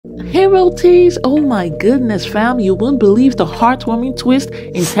Hey royalties, oh my goodness fam, you won't believe the heartwarming twist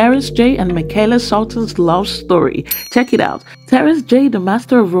in Terrence J and Mikalah Sultan's love story. Check it out. Terrence J, the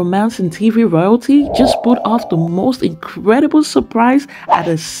master of romance in TV royalty, just put off the most incredible surprise at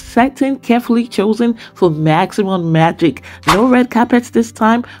a setting carefully chosen for maximum magic. No red carpets this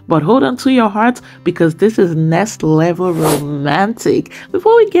time, but hold on to your hearts because this is next level romantic.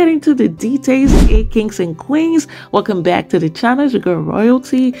 Before we get into the details, hey kings and queens, welcome back to the channel. It's your girl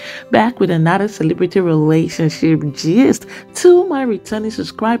Royalty, back with another celebrity relationship gist. To my returning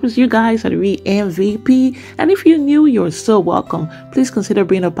subscribers, you guys are the real MVP, and if you're new, you're so welcome. Please consider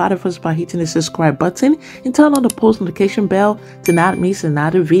being a part of us by hitting the subscribe button and turn on the post notification bell to not miss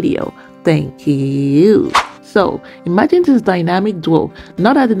another video. Thank you. So, imagine this dynamic duo,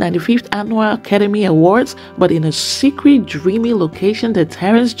 not at the 95th Annual Academy Awards, but in a secret, dreamy location that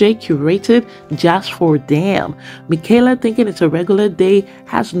Terrence J curated just for them. Mikalah, thinking it's a regular day,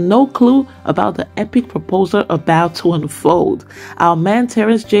 has no clue about the epic proposal about to unfold. Our man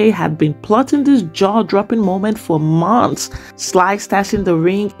Terrence J had been plotting this jaw-dropping moment for months, sly stashing the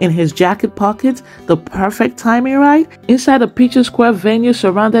ring in his jacket pocket, the perfect timing, right? Inside a Picture Square venue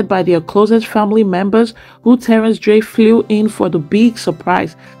surrounded by their closest family members who Terrence J flew in for the big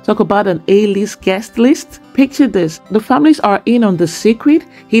surprise. Talk about an A-list guest list. Picture this. The families are in on the secret,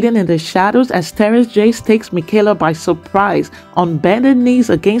 hidden in the shadows as Terrence J takes Mikalah by surprise, on bended knees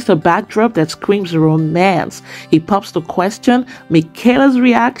against a backdrop that screams romance. He pops the question. Mikalah's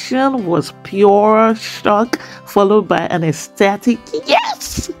reaction was pure shock, followed by an ecstatic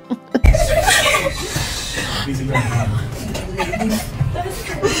yes!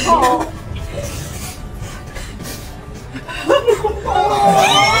 Oh.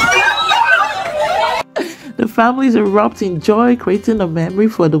 The families erupt in joy, creating a memory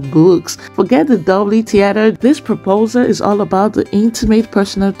for the books. Forget the doubly theater. This proposal is all about the intimate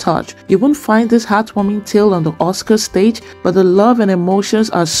personal touch. You won't find this heartwarming tale on the Oscar stage, but the love and emotions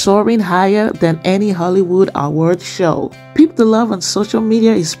are soaring higher than any Hollywood award show. Peep the love on social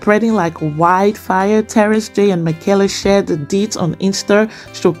media is spreading like wildfire. Terrence J and Mikalah shared the deets on Insta,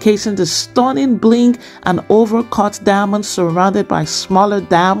 showcasing the stunning bling and overcut diamonds surrounded by smaller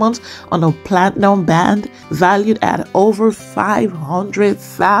diamonds on a platinum band valued at over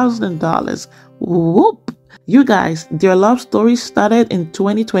 $500,000. Whoop! You guys, their love story started in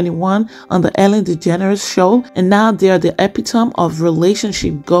 2021 on the Ellen DeGeneres show, and now they are the epitome of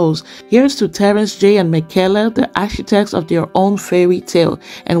relationship goals. Here's to Terrence J and Mikalah, the architects of their own fairy tale,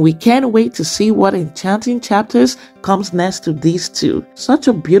 and we can't wait to see what enchanting chapters comes next to these two. Such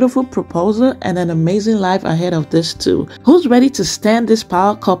a beautiful proposal and an amazing life ahead of this two. Who's ready to stand this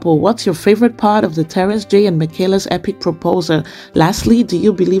power couple? What's your favorite part of the Terrence J and Mikalah's epic proposal? Lastly, do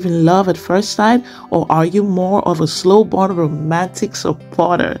you believe in love at first sight, or are you more of a slow-burn romantic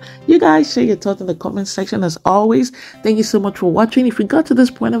supporter? You guys share your thoughts in the comment section as always. Thank you so much for watching. If you got to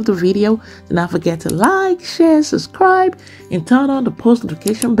this point of the video, do not forget to like, share, subscribe, and turn on the post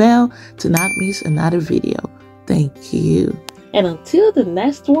notification bell to not miss another video. Thank you. And until the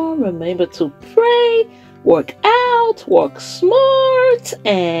next one, remember to pray, work out, work smart,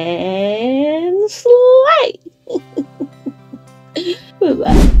 and slay.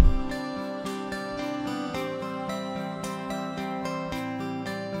 Bye-bye.